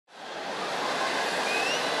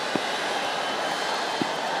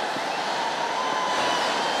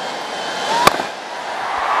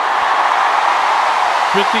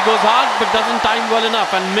Prithvi goes hard but doesn't time well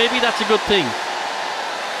enough, and maybe that's a good thing.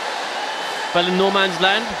 Fell in no man's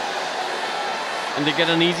land and they get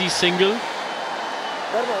an easy single.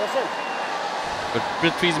 But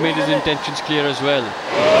Prithvi's made his intentions clear as well.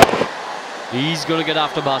 He's going to get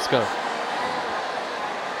after Bhaskar.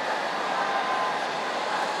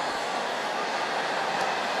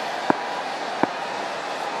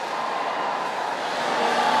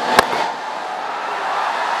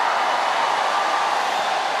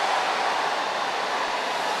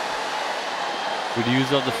 Good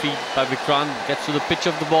use of the feet by Vikrant. Gets to the pitch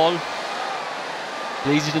of the ball.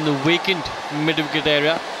 Plays it in the vacant mid-wicket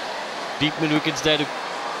area. Deep mid-wickets there to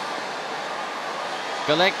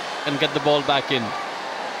collect and get the ball back in.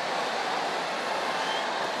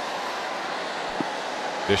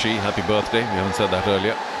 Rishi, happy birthday. We haven't said that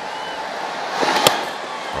earlier.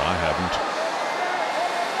 Or I haven't.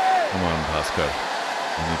 Come on, Bhaskar.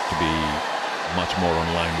 You need to be much more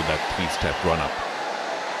on line with that three-step run-up.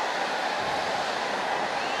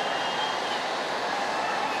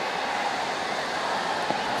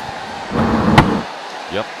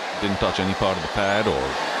 Yep, didn't touch any part of the pad or...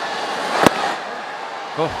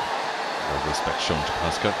 Oh, no respect shown to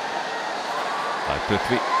Bhaskar by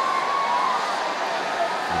Prithvi.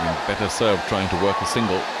 Even better serve trying to work a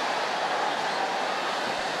single.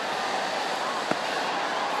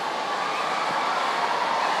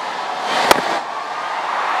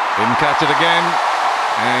 Didn't catch it again,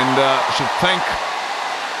 and should thank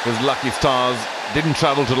his lucky stars. Didn't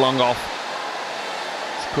travel too long off.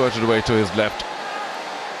 Squirted away to his left.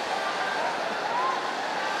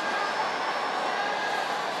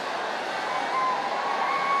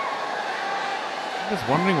 I was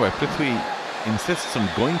wondering why Prithvi insists on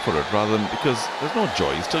going for it rather than, because there's no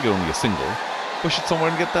joy, you still get only a single. Push it somewhere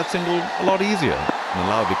and get that single a lot easier and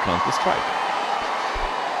allow Vikrant to strike.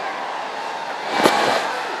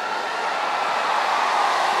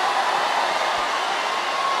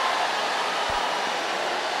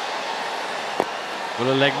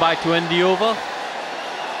 Will a leg by to end the over.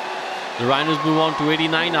 The Rhinos move on to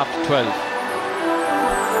 89 after 12.